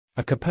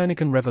A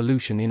Copernican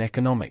Revolution in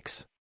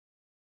Economics.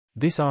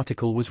 This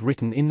article was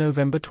written in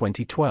November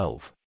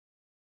 2012.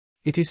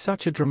 It is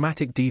such a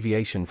dramatic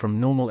deviation from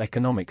normal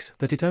economics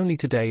that it only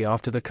today,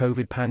 after the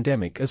COVID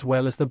pandemic as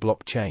well as the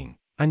blockchain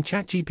and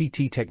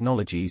ChatGPT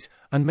technologies,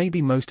 and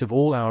maybe most of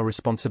all our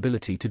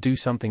responsibility to do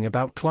something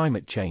about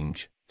climate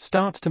change,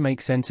 starts to make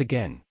sense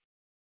again.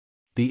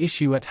 The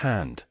issue at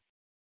hand.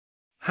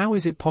 How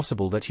is it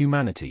possible that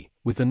humanity,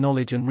 with the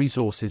knowledge and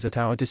resources at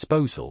our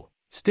disposal,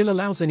 still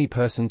allows any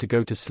person to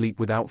go to sleep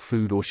without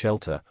food or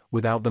shelter,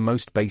 without the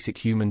most basic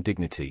human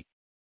dignity?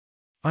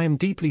 I am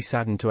deeply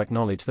saddened to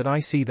acknowledge that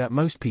I see that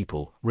most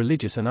people,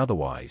 religious and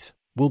otherwise,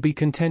 will be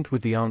content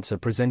with the answer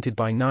presented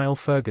by Niall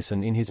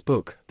Ferguson in his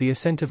book, The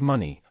Ascent of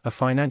Money, A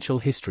Financial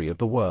History of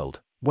the World,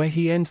 where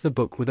he ends the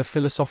book with a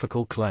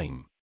philosophical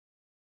claim.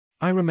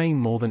 I remain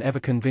more than ever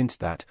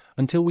convinced that,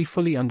 until we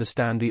fully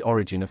understand the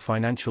origin of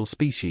financial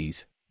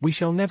species, we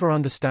shall never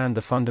understand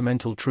the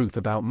fundamental truth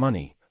about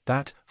money,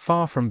 that,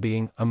 far from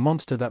being a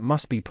monster that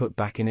must be put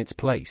back in its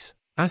place,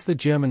 as the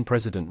German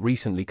president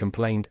recently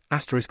complained,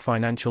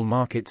 financial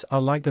markets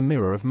are like the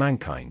mirror of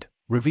mankind,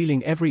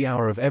 revealing every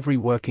hour of every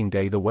working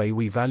day the way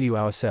we value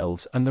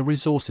ourselves and the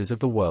resources of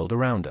the world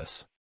around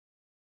us.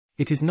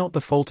 It is not the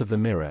fault of the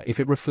mirror if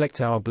it reflects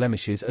our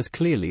blemishes as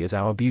clearly as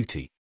our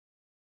beauty.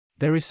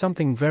 There is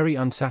something very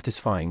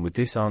unsatisfying with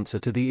this answer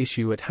to the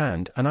issue at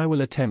hand, and I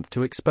will attempt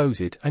to expose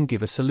it and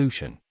give a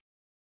solution.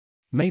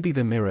 Maybe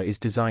the mirror is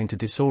designed to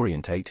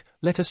disorientate.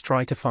 Let us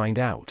try to find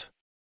out.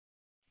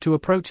 To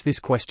approach this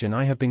question,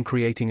 I have been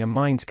creating a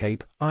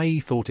mindscape,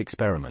 i.e. thought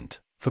experiment,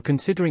 for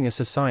considering a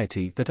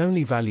society that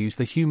only values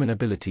the human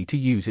ability to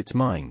use its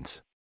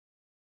minds.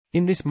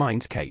 In this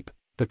mindscape,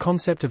 the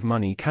concept of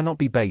money cannot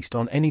be based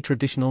on any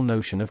traditional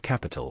notion of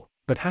capital,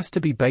 but has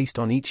to be based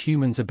on each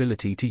human's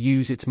ability to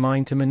use its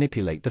mind to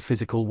manipulate the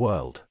physical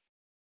world.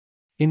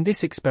 In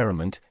this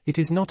experiment, it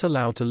is not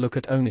allowed to look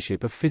at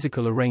ownership of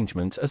physical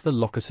arrangements as the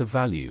locus of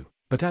value,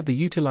 but at the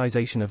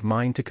utilization of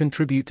mind to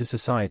contribute to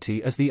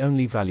society as the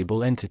only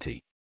valuable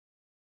entity.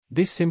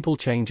 This simple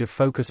change of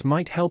focus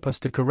might help us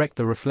to correct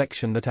the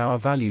reflection that our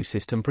value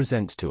system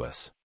presents to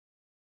us.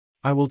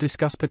 I will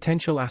discuss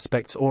potential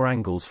aspects or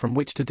angles from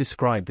which to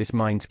describe this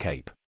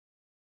mindscape.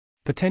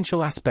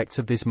 Potential aspects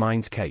of this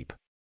mindscape.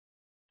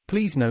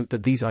 Please note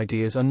that these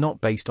ideas are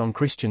not based on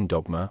Christian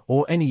dogma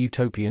or any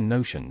utopian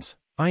notions.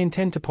 I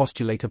intend to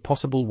postulate a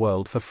possible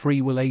world for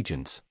free will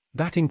agents,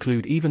 that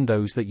include even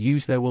those that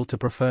use their will to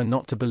prefer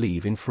not to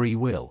believe in free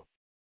will.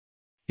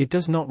 It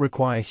does not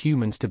require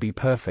humans to be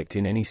perfect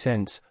in any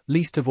sense,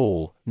 least of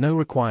all, no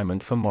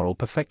requirement for moral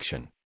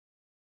perfection.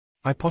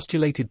 I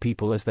postulated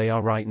people as they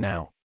are right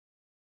now.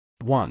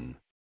 1.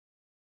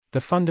 The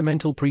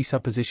fundamental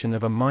presupposition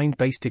of a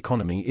mind-based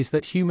economy is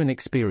that human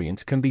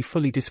experience can be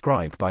fully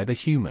described by the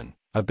human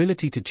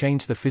ability to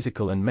change the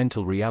physical and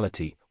mental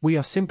reality. We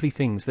are simply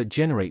things that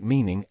generate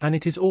meaning, and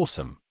it is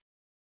awesome.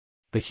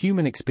 The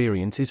human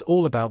experience is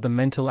all about the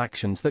mental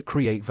actions that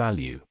create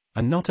value,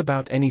 and not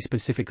about any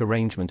specific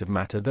arrangement of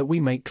matter that we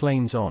make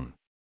claims on.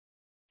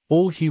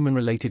 All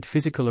human-related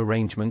physical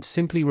arrangements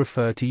simply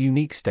refer to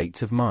unique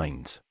states of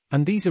minds,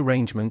 and these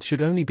arrangements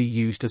should only be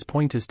used as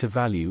pointers to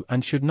value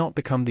and should not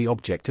become the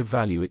object of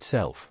value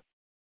itself.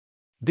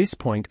 This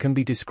point can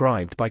be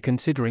described by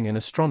considering an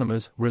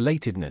astronomer's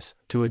relatedness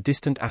to a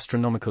distant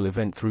astronomical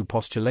event through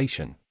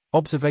postulation,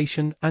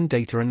 observation, and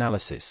data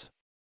analysis.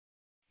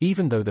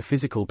 Even though the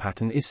physical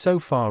pattern is so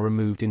far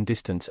removed in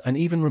distance and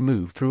even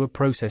removed through a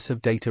process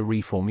of data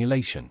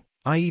reformulation,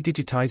 i.e.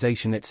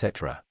 digitization,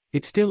 etc.,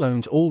 it still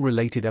owns all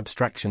related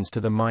abstractions to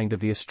the mind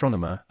of the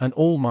astronomer and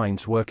all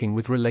minds working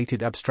with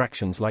related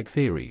abstractions like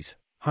theories,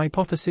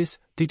 hypothesis,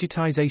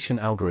 digitization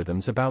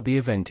algorithms about the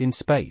event in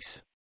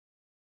space.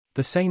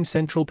 The same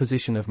central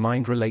position of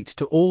mind relates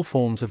to all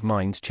forms of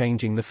minds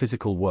changing the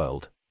physical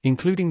world,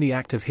 including the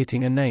act of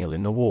hitting a nail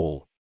in the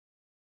wall.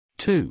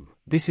 2.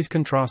 This is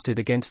contrasted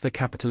against the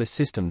capitalist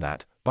system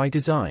that, by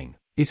design,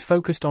 is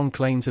focused on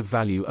claims of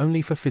value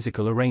only for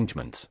physical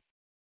arrangements.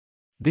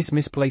 This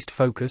misplaced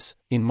focus,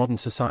 in modern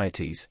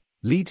societies,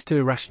 leads to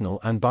irrational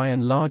and by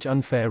and large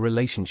unfair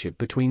relationship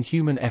between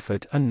human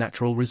effort and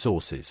natural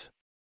resources.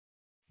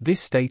 This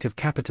state of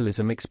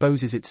capitalism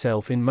exposes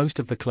itself in most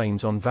of the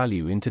claims on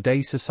value in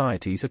today's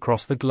societies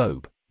across the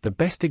globe. The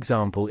best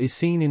example is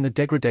seen in the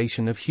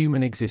degradation of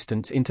human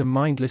existence into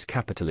mindless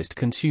capitalist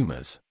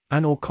consumers,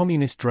 and/or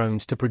communist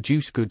drones to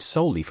produce goods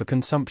solely for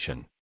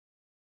consumption.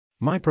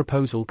 My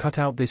proposal cut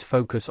out this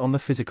focus on the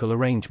physical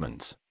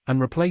arrangements,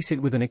 and replace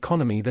it with an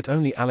economy that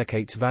only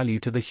allocates value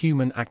to the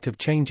human act of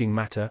changing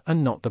matter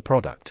and not the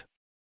product.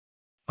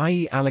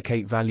 i.e.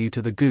 allocate value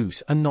to the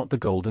goose and not the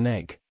golden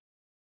egg.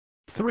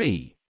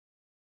 3.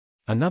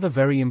 Another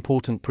very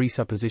important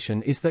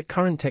presupposition is that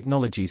current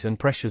technologies and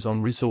pressures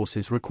on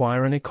resources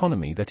require an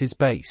economy that is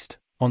based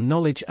on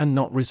knowledge and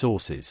not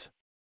resources.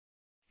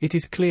 It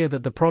is clear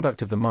that the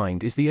product of the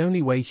mind is the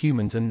only way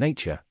humans and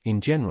nature, in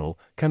general,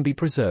 can be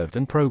preserved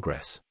and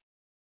progress.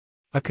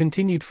 A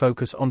continued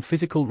focus on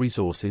physical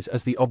resources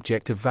as the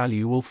object of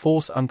value will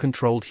force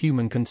uncontrolled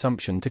human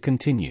consumption to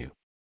continue.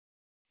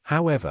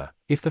 However,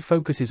 If the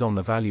focus is on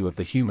the value of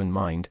the human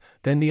mind,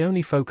 then the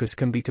only focus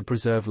can be to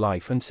preserve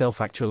life and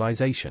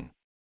self-actualization.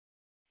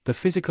 The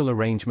physical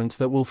arrangements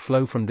that will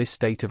flow from this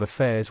state of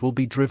affairs will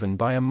be driven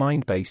by a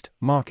mind-based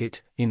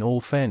market. In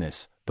all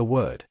fairness, the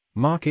word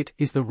market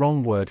is the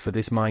wrong word for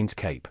this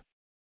mindscape.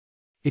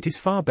 It is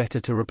far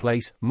better to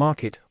replace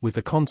market with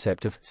the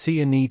concept of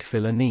see a need,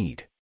 fill a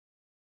need.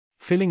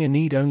 Filling a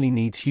need only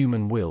needs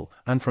human will,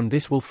 and from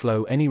this will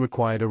flow any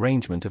required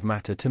arrangement of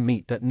matter to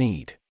meet that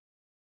need,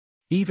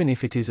 even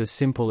if it is as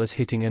simple as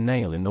hitting a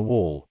nail in the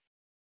wall.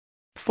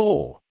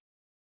 4.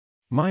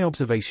 My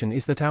observation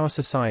is that our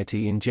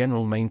society in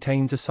general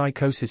maintains a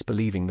psychosis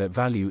believing that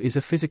value is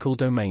a physical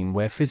domain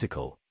where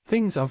physical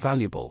things are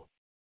valuable.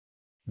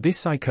 This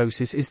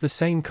psychosis is the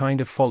same kind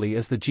of folly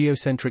as the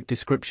geocentric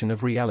description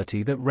of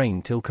reality that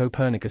reigned till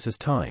Copernicus's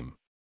time.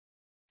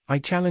 I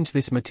challenge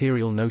this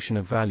material notion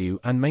of value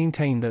and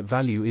maintain that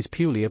value is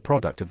purely a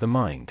product of the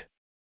mind.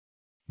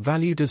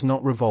 Value does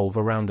not revolve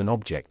around an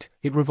object,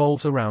 it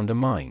revolves around a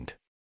mind.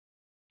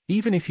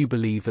 Even if you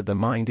believe that the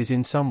mind is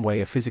in some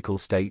way a physical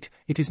state,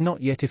 it is not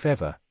yet, if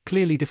ever,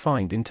 clearly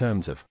defined in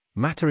terms of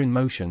matter in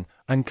motion,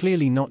 and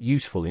clearly not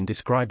useful in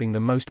describing the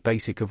most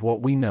basic of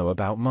what we know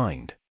about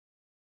mind.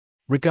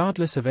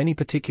 Regardless of any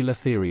particular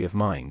theory of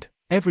mind,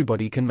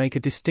 everybody can make a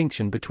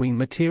distinction between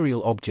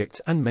material objects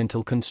and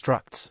mental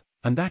constructs,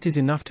 and that is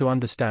enough to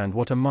understand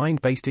what a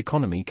mind-based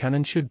economy can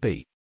and should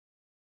be.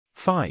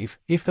 5.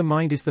 If the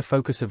mind is the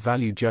focus of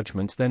value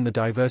judgments, then the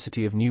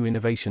diversity of new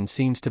innovation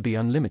seems to be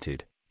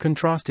unlimited,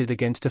 contrasted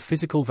against a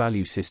physical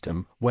value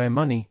system, where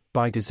money,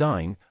 by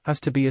design, has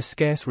to be a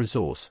scarce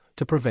resource,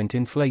 to prevent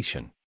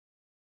inflation.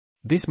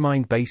 This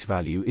mind-based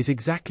value is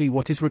exactly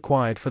what is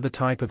required for the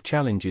type of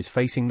challenges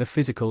facing the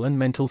physical and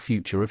mental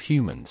future of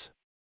humans.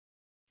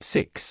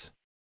 6.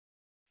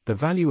 The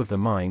value of the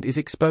mind is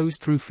exposed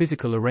through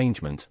physical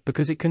arrangements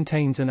because it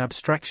contains an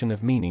abstraction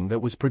of meaning that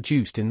was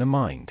produced in the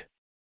mind.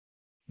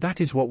 That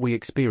is what we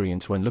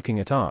experience when looking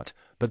at art,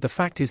 but the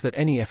fact is that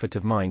any effort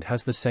of mind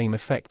has the same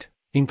effect,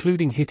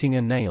 including hitting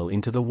a nail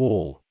into the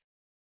wall.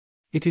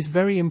 It is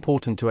very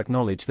important to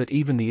acknowledge that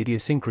even the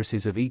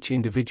idiosyncrasies of each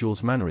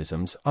individual's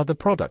mannerisms are the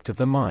product of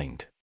the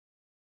mind.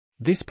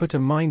 This put a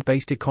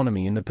mind-based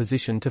economy in the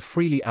position to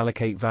freely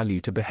allocate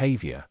value to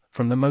behavior,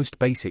 from the most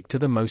basic to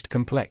the most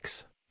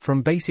complex.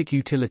 From basic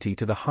utility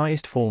to the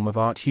highest form of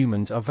art,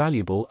 humans are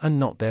valuable and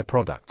not their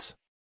products.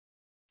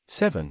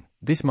 7.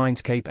 This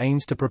mindscape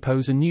aims to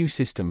propose a new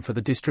system for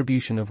the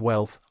distribution of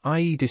wealth,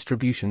 i.e.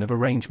 distribution of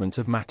arrangements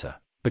of matter,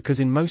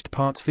 because in most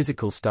parts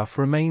physical stuff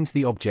remains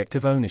the object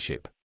of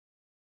ownership.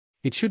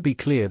 It should be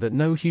clear that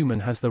no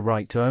human has the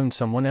right to own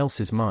someone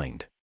else's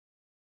mind.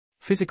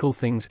 Physical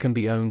things can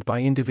be owned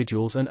by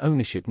individuals and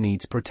ownership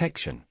needs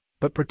protection,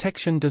 but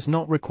protection does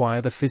not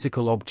require the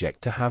physical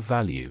object to have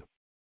value.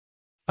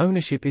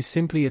 Ownership is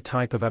simply a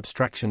type of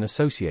abstraction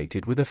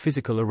associated with a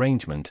physical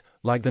arrangement,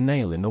 like the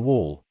nail in the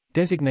wall,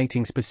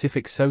 designating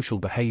specific social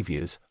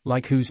behaviors,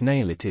 like whose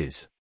nail it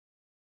is.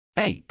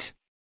 8.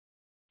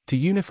 To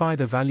unify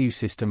the value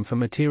system for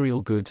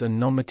material goods and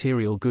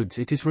non-material goods,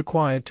 it is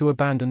required to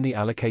abandon the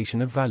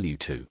allocation of value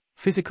to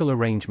physical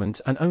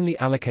arrangements and only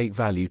allocate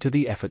value to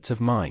the efforts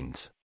of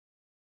minds.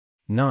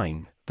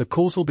 9. The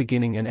causal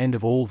beginning and end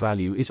of all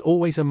value is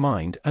always a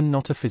mind and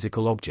not a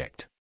physical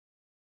object.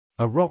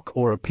 A rock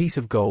or a piece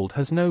of gold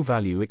has no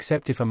value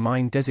except if a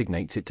mind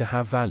designates it to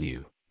have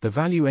value. The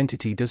value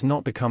entity does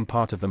not become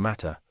part of the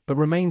matter, but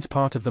remains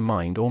part of the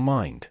mind or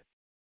mind.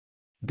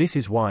 This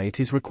is why it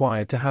is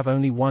required to have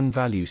only one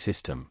value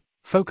system,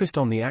 focused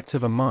on the acts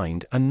of a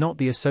mind and not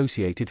the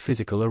associated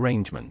physical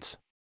arrangements.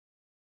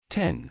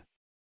 10.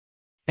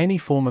 Any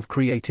form of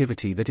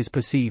creativity that is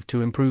perceived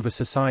to improve a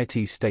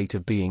society's state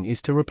of being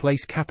is to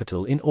replace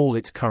capital in all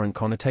its current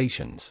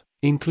connotations,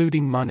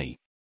 including money.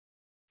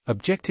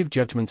 Objective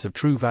judgments of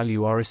true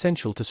value are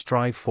essential to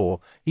strive for,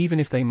 even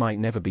if they might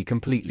never be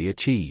completely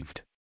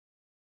achieved.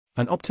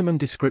 An optimum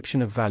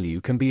description of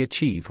value can be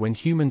achieved when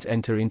humans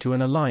enter into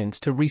an alliance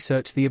to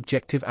research the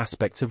objective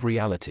aspects of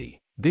reality.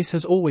 This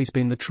has always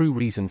been the true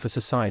reason for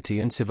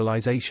society and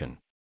civilization.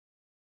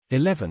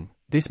 11.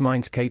 This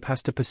mindscape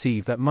has to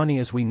perceive that money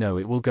as we know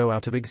it will go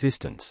out of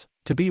existence,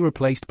 to be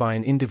replaced by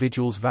an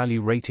individual's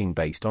value rating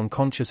based on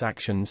conscious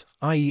actions,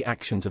 i.e.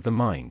 actions of the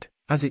mind,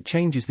 as it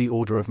changes the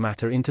order of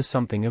matter into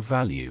something of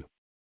value.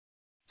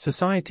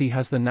 Society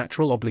has the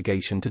natural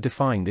obligation to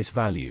define this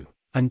value,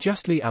 and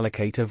justly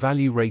allocate a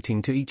value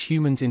rating to each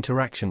human's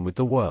interaction with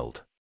the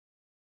world.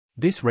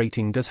 This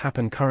rating does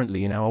happen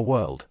currently in our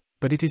world,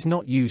 but it is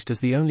not used as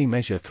the only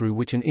measure through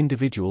which an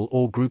individual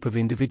or group of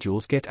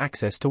individuals get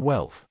access to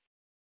wealth.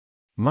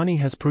 Money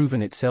has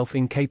proven itself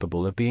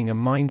incapable of being a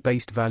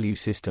mind-based value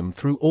system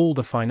through all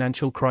the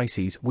financial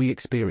crises we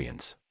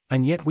experience,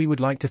 and yet we would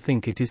like to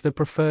think it is the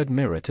preferred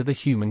mirror to the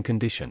human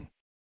condition.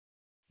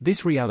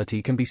 This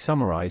reality can be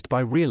summarized by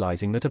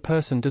realizing that a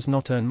person does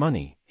not earn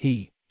money,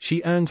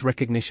 she earns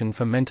recognition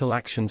for mental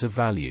actions of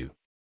value.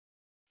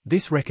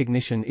 This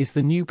recognition is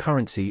the new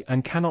currency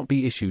and cannot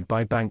be issued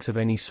by banks of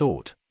any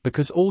sort,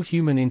 because all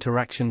human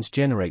interactions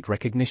generate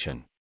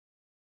recognition.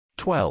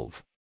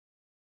 12.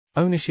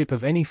 Ownership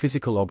of any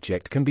physical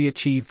object can be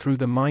achieved through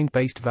the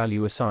mind-based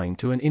value assigned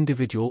to an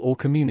individual or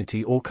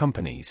community or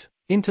companies.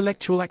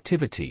 Intellectual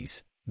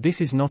activities.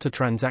 This is not a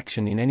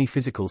transaction in any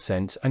physical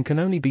sense and can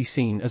only be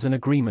seen as an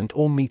agreement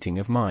or meeting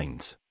of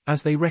minds,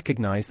 as they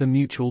recognize the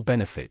mutual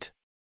benefit.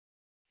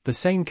 The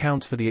same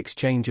counts for the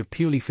exchange of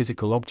purely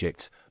physical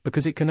objects,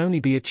 because it can only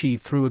be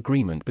achieved through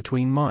agreement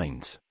between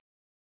minds.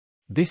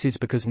 This is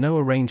because no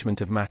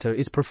arrangement of matter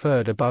is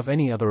preferred above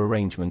any other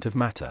arrangement of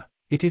matter.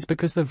 It is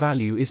because the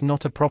value is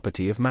not a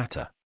property of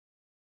matter.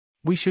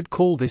 We should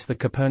call this the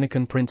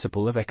Copernican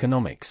principle of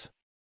economics.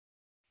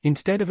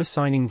 Instead of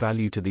assigning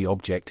value to the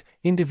object,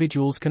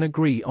 individuals can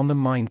agree on the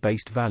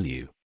mind-based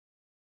value.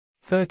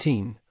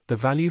 13. The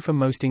value for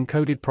most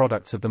encoded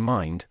products of the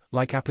mind,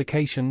 like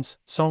applications,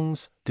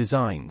 songs,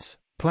 designs,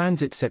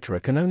 plans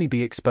etc. can only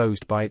be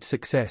exposed by its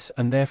success,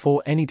 and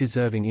therefore any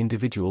deserving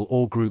individual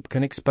or group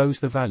can expose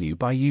the value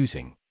by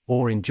using,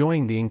 or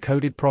enjoying the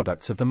encoded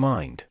products of the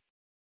mind.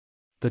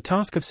 The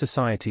task of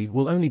society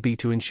will only be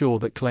to ensure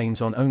that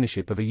claims on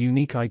ownership of a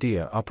unique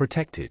idea are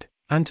protected,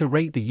 and to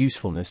rate the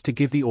usefulness to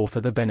give the author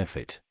the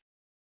benefit.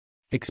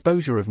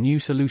 Exposure of new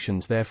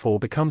solutions therefore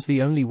becomes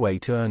the only way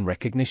to earn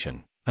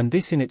recognition, and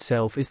this in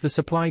itself is the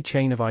supply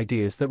chain of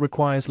ideas that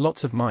requires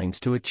lots of minds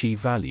to achieve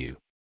value.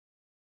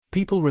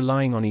 People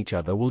relying on each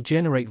other will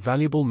generate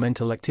valuable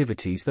mental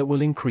activities that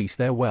will increase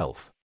their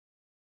wealth.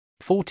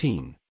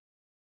 14.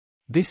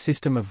 This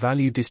system of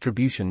value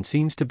distribution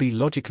seems to be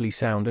logically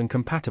sound and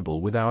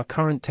compatible with our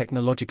current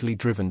technologically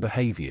driven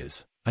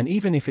behaviors, and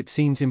even if it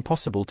seems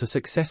impossible to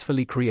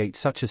successfully create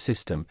such a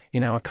system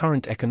in our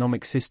current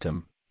economic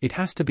system, it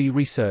has to be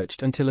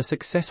researched until a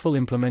successful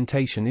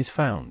implementation is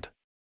found.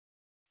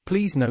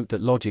 Please note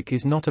that logic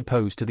is not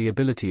opposed to the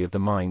ability of the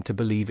mind to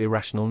believe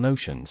irrational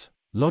notions.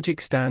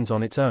 Logic stands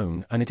on its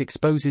own and it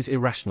exposes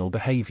irrational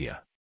behavior.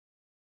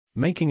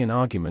 Making an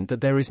argument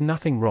that there is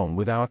nothing wrong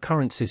with our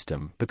current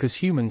system because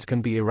humans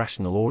can be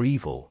irrational or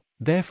evil,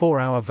 therefore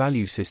our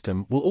value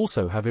system will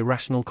also have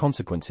irrational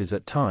consequences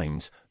at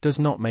times, does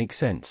not make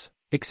sense,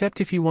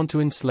 except if you want to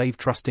enslave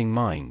trusting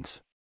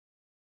minds.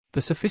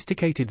 The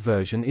sophisticated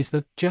version is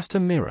the just a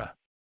mirror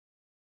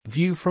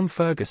view from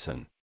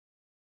Ferguson.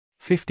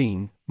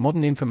 15.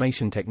 Modern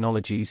information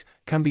technologies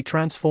can be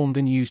transformed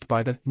and used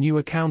by the new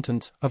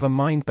accountants of a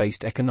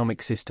mind-based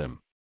economic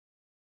system.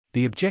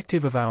 The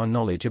objective of our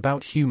knowledge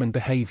about human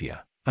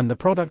behavior, and the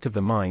product of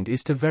the mind,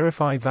 is to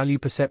verify value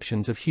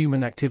perceptions of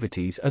human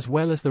activities as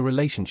well as the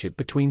relationship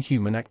between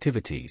human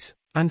activities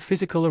and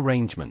physical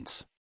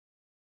arrangements.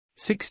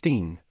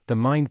 16. The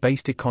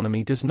mind-based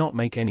economy does not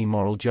make any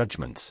moral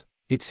judgments,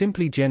 it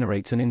simply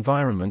generates an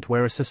environment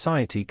where a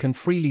society can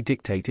freely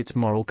dictate its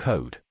moral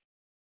code.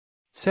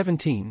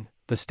 17.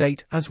 The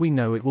state, as we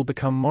know it, will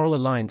become moral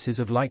alliances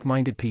of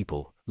like-minded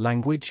people,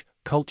 language,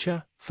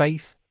 culture,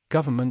 faith,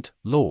 government,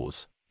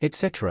 laws,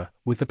 etc.,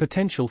 with the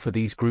potential for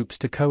these groups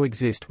to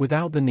coexist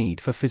without the need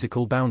for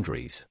physical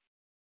boundaries.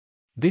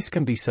 This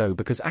can be so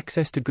because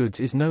access to goods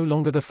is no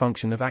longer the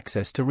function of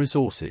access to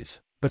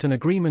resources, but an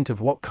agreement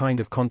of what kind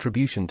of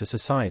contribution to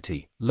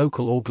society,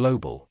 local or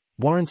global,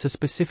 warrants a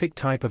specific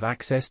type of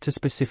access to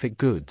specific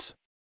goods.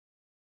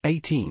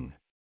 18.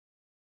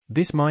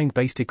 This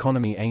mind-based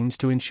economy aims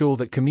to ensure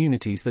that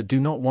communities that do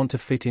not want to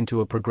fit into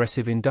a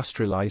progressive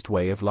industrialized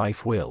way of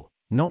life will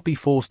not be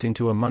forced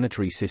into a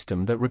monetary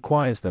system that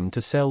requires them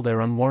to sell their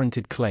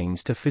unwarranted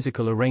claims to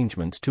physical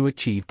arrangements to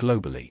achieve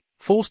globally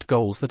forced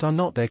goals that are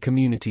not their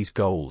community's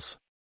goals.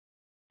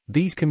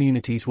 These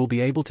communities will be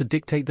able to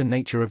dictate the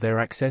nature of their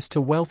access to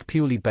wealth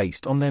purely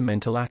based on their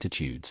mental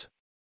attitudes.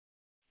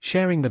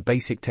 Sharing the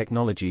basic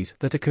technologies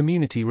that a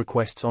community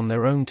requests on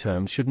their own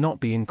terms should not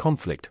be in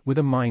conflict with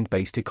a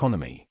mind-based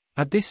economy.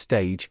 At this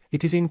stage,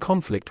 it is in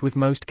conflict with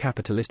most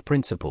capitalist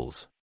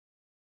principles.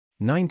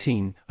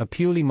 19. A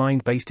purely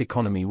mind-based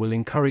economy will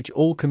encourage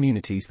all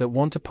communities that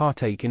want to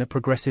partake in a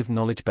progressive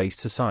knowledge-based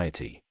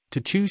society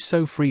to choose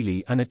so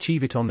freely and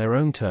achieve it on their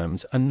own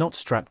terms and not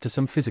strapped to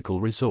some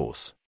physical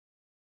resource.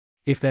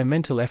 If their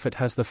mental effort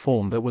has the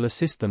form that will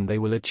assist them, they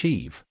will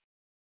achieve.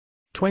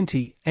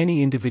 20.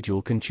 Any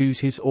individual can choose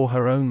his or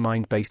her own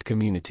mind-based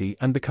community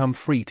and become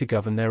free to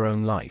govern their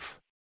own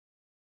life.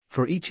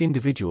 For each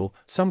individual,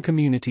 some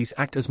communities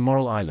act as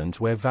moral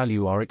islands where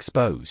value are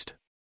exposed.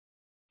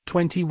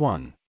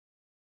 21.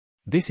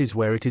 This is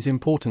where it is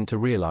important to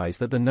realize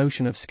that the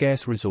notion of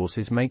scarce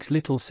resources makes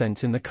little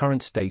sense in the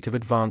current state of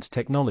advanced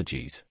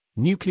technologies,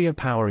 nuclear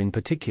power in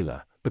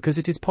particular, because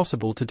it is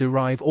possible to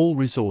derive all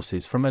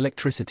resources from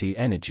electricity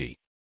energy.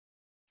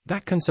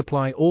 That can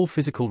supply all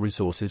physical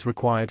resources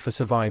required for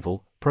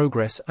survival,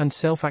 progress and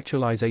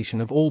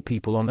self-actualization of all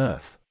people on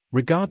Earth,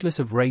 regardless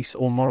of race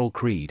or moral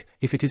creed,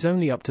 if it is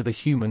only up to the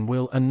human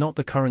will and not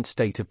the current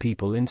state of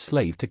people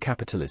enslaved to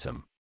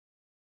capitalism.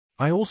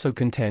 I also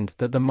contend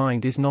that the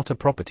mind is not a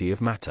property of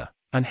matter,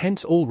 and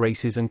hence all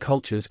races and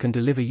cultures can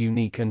deliver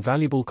unique and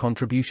valuable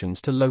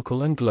contributions to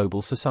local and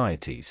global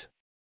societies.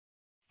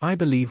 I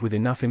believe with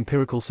enough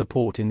empirical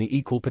support in the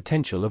equal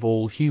potential of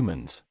all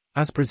humans,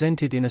 as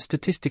presented in a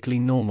statistically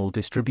normal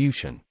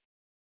distribution.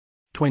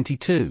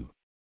 22.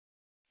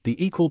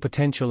 The equal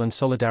potential and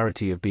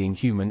solidarity of being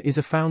human is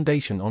a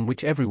foundation on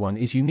which everyone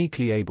is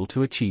uniquely able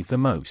to achieve the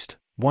most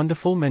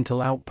wonderful mental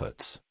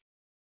outputs.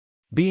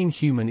 Being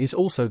human is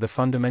also the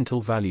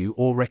fundamental value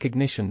or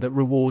recognition that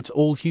rewards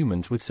all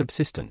humans with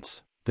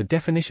subsistence. The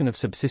definition of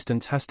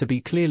subsistence has to be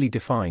clearly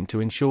defined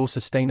to ensure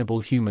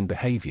sustainable human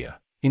behavior,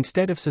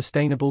 instead of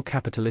sustainable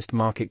capitalist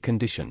market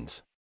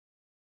conditions.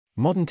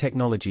 Modern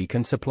technology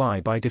can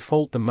supply by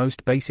default the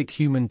most basic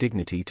human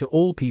dignity to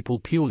all people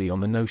purely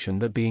on the notion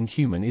that being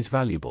human is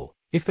valuable.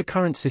 If the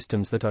current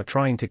systems that are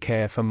trying to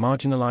care for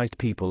marginalized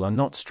people are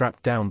not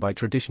strapped down by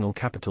traditional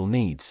capital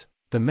needs,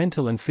 the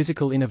mental and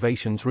physical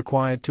innovations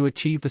required to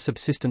achieve the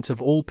subsistence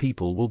of all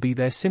people will be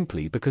there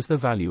simply because the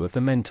value of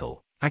the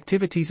mental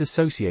activities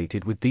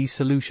associated with these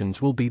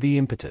solutions will be the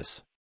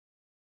impetus.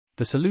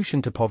 The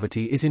solution to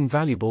poverty is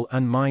invaluable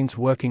and minds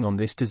working on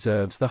this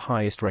deserves the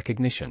highest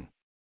recognition.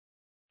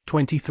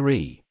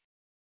 23.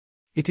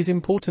 It is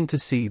important to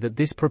see that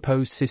this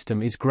proposed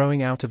system is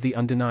growing out of the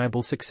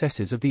undeniable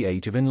successes of the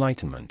Age of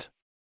Enlightenment.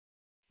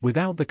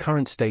 Without the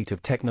current state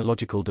of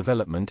technological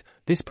development,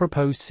 this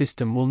proposed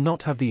system will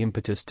not have the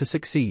impetus to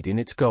succeed in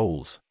its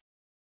goals.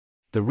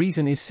 The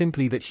reason is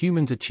simply that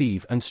humans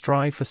achieve and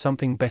strive for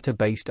something better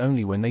based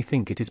only when they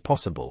think it is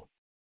possible.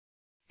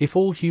 If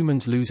all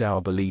humans lose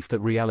our belief that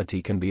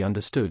reality can be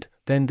understood,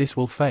 then this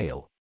will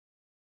fail.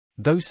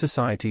 Those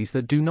societies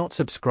that do not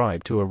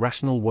subscribe to a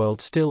rational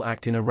world still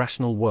act in a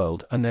rational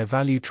world and their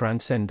value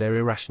transcend their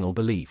irrational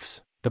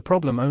beliefs. The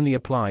problem only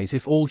applies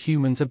if all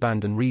humans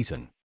abandon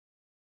reason.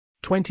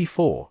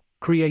 24.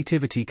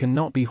 Creativity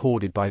cannot be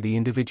hoarded by the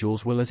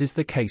individual's will as is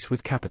the case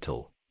with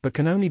capital, but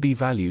can only be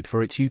valued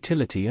for its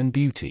utility and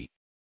beauty.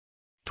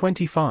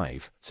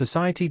 25.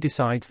 Society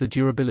decides the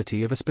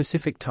durability of a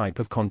specific type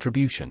of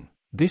contribution.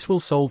 This will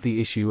solve the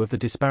issue of the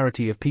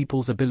disparity of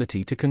people's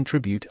ability to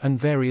contribute and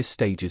various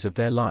stages of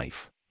their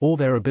life, or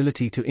their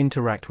ability to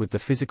interact with the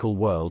physical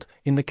world,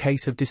 in the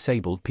case of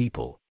disabled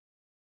people.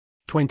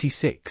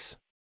 26.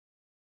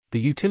 The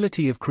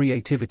utility of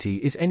creativity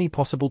is any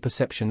possible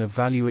perception of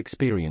value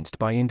experienced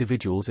by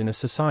individuals in a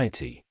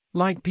society,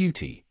 like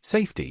beauty,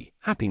 safety,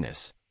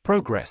 happiness,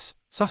 progress,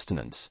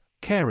 sustenance,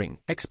 caring,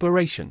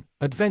 exploration,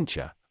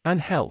 adventure,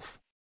 and health.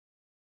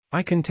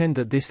 I contend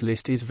that this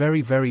list is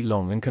very, very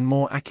long and can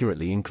more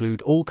accurately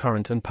include all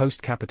current and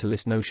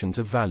post-capitalist notions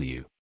of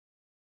value.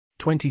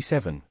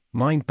 27.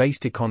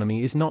 Mind-based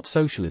economy is not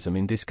socialism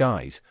in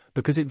disguise,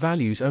 because it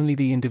values only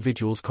the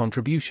individual's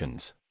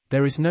contributions.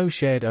 There is no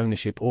shared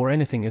ownership or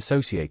anything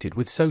associated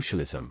with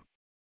socialism.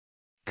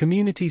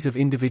 Communities of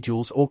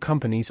individuals or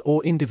companies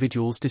or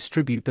individuals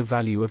distribute the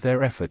value of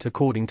their effort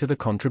according to the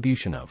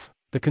contribution of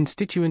the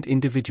constituent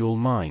individual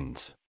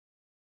minds.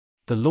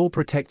 The law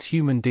protects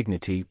human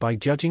dignity by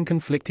judging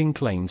conflicting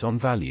claims on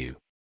value.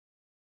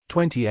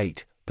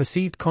 28.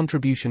 Perceived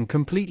contribution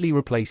completely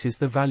replaces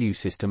the value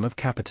system of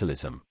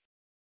capitalism.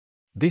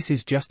 This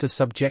is just as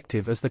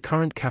subjective as the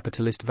current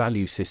capitalist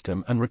value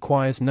system and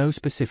requires no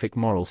specific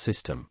moral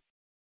system.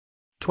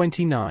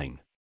 29.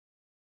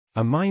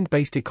 A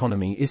mind-based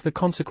economy is the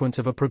consequence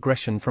of a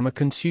progression from a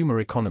consumer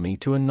economy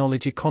to a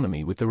knowledge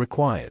economy with the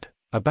required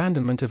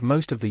abandonment of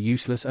most of the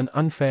useless and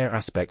unfair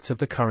aspects of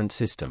the current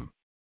system.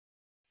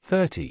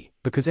 30.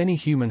 Because any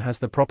human has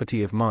the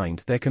property of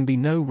mind, there can be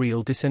no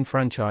real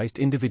disenfranchised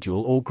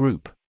individual or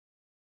group.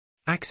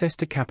 Access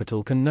to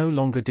capital can no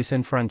longer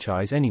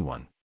disenfranchise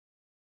anyone.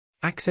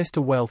 Access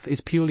to wealth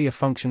is purely a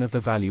function of the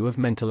value of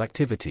mental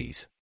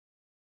activities.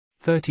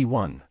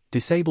 31.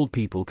 Disabled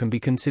people can be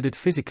considered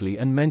physically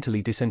and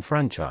mentally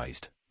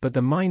disenfranchised, but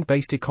the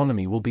mind-based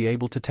economy will be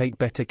able to take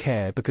better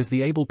care because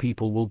the able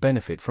people will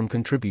benefit from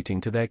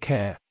contributing to their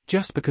care,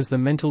 just because the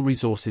mental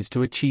resources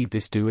to achieve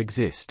this do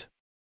exist.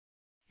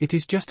 It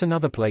is just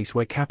another place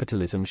where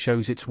capitalism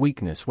shows its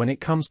weakness when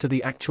it comes to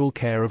the actual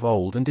care of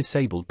old and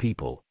disabled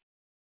people.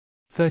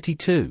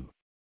 32.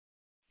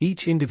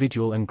 Each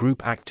individual and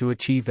group act to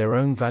achieve their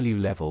own value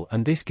level,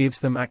 and this gives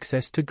them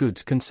access to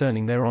goods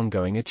concerning their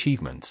ongoing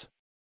achievements.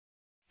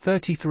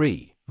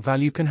 33.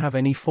 Value can have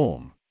any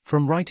form,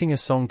 from writing a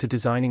song to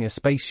designing a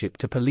spaceship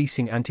to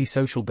policing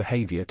antisocial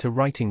behavior to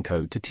writing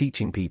code to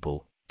teaching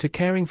people, to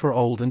caring for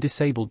old and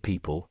disabled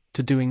people,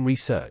 to doing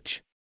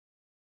research.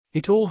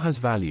 It all has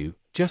value,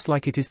 just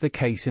like it is the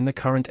case in the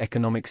current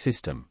economic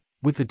system,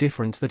 with the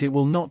difference that it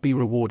will not be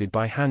rewarded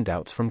by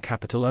handouts from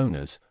capital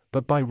owners,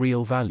 but by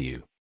real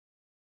value.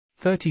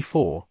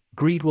 34.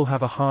 Greed will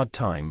have a hard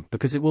time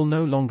because it will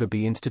no longer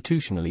be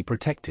institutionally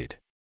protected.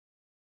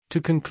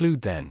 To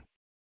conclude then,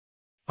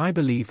 I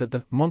believe that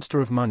the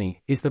monster of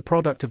money is the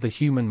product of the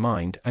human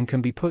mind and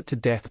can be put to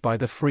death by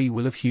the free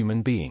will of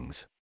human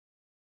beings.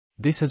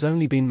 This has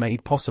only been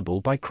made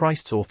possible by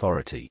Christ's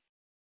authority.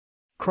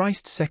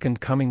 Christ's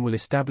second coming will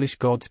establish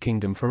God's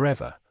kingdom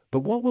forever, but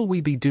what will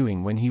we be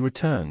doing when he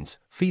returns?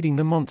 Feeding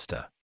the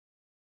monster.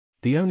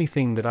 The only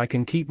thing that I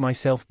can keep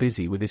myself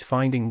busy with is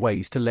finding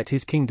ways to let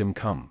his kingdom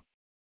come.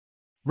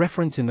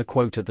 Reference in the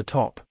quote at the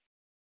top.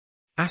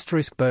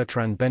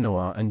 Bertrand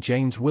Benoit and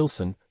James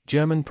Wilson,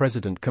 German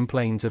president,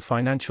 complains of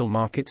financial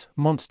markets,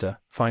 monster,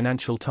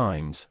 Financial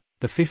Times,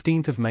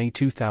 15th of May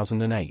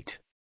 2008.